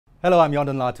Hello, I'm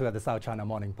Yonden Lhatoo at the South China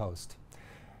Morning Post.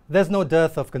 There's no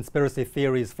dearth of conspiracy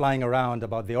theories flying around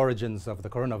about the origins of the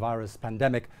coronavirus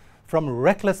pandemic, from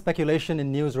reckless speculation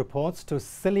in news reports to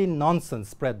silly nonsense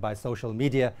spread by social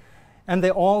media, and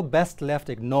they're all best left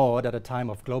ignored at a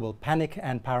time of global panic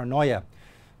and paranoia.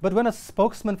 But when a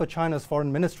spokesman for China's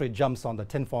foreign ministry jumps on the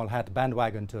tinfoil hat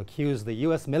bandwagon to accuse the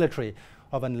US military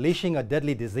of unleashing a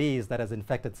deadly disease that has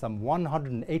infected some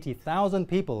 180,000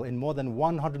 people in more than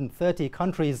 130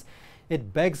 countries,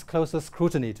 it begs closer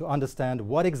scrutiny to understand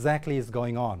what exactly is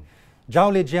going on.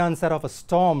 Zhao Lijian set off a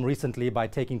storm recently by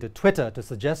taking to Twitter to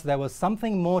suggest there was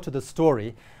something more to the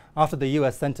story after the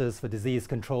US Centers for Disease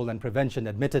Control and Prevention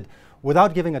admitted,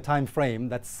 without giving a time frame,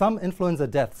 that some influenza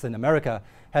deaths in America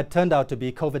had turned out to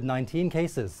be COVID-19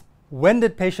 cases. When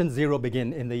did patient zero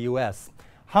begin in the US?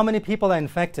 How many people are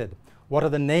infected? What are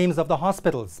the names of the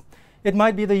hospitals? It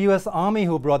might be the US Army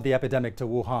who brought the epidemic to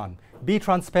Wuhan. Be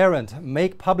transparent,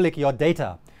 make public your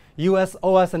data. US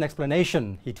owe us an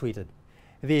explanation, he tweeted.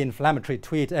 The inflammatory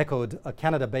tweet echoed a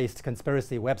Canada-based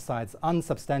conspiracy website's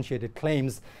unsubstantiated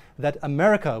claims that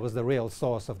America was the real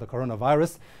source of the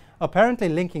coronavirus, apparently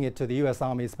linking it to the US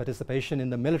Army's participation in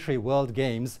the Military World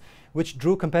Games, which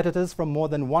drew competitors from more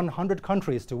than 100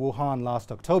 countries to Wuhan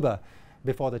last October,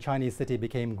 before the Chinese city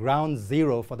became ground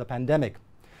zero for the pandemic.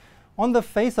 On the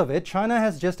face of it, China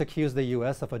has just accused the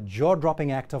US of a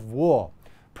jaw-dropping act of war,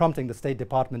 prompting the State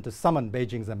Department to summon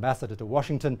Beijing's ambassador to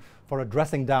Washington for a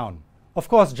dressing down. Of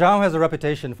course, Zhao has a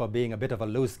reputation for being a bit of a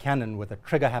loose cannon with a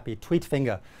trigger-happy tweet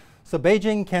finger, so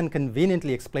Beijing can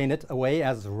conveniently explain it away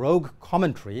as rogue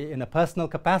commentary in a personal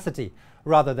capacity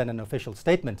rather than an official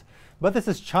statement. But this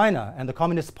is China and the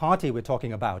Communist Party we're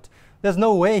talking about. There's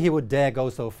no way he would dare go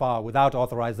so far without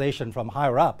authorization from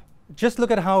higher up. Just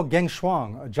look at how Geng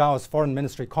Shuang, Zhao's foreign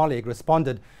ministry colleague,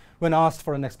 responded when asked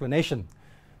for an explanation.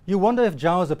 You wonder if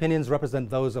Zhao's opinions represent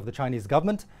those of the Chinese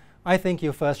government? I think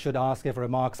you first should ask if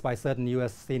remarks by certain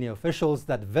US senior officials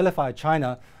that vilify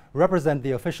China represent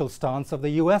the official stance of the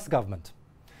US government.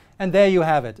 And there you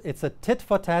have it. It's a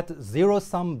tit-for-tat,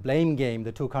 zero-sum blame game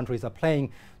the two countries are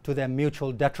playing to their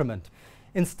mutual detriment.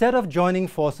 Instead of joining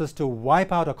forces to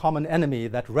wipe out a common enemy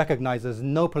that recognizes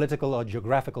no political or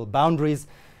geographical boundaries,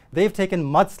 they've taken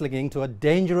mudslinging to a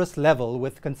dangerous level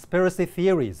with conspiracy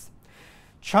theories.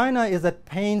 China is at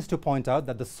pains to point out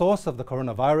that the source of the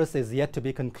coronavirus is yet to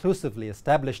be conclusively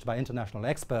established by international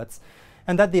experts,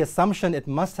 and that the assumption it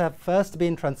must have first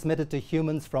been transmitted to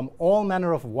humans from all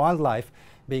manner of wildlife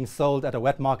being sold at a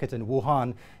wet market in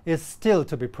Wuhan is still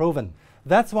to be proven.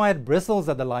 That's why it bristles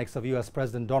at the likes of US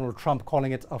President Donald Trump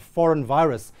calling it a foreign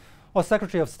virus, or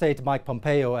Secretary of State Mike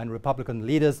Pompeo and Republican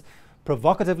leaders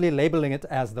provocatively labeling it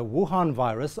as the Wuhan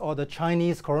virus or the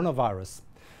Chinese coronavirus.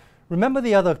 Remember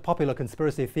the other popular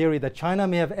conspiracy theory that China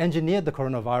may have engineered the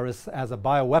coronavirus as a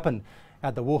bioweapon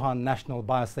at the Wuhan National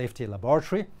Biosafety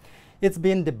Laboratory? It's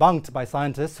been debunked by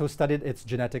scientists who studied its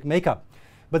genetic makeup.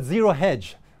 But Zero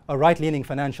Hedge, a right-leaning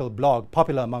financial blog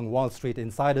popular among Wall Street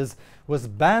insiders, was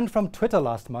banned from Twitter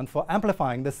last month for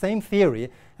amplifying the same theory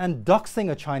and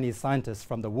doxing a Chinese scientist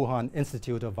from the Wuhan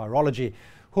Institute of Virology,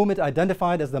 whom it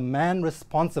identified as the man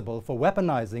responsible for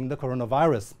weaponizing the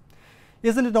coronavirus.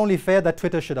 Isn't it only fair that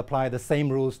Twitter should apply the same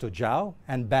rules to Zhao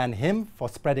and ban him for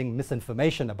spreading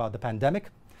misinformation about the pandemic?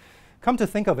 Come to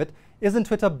think of it, isn't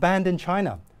Twitter banned in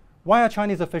China? Why are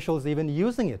Chinese officials even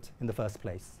using it in the first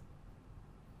place?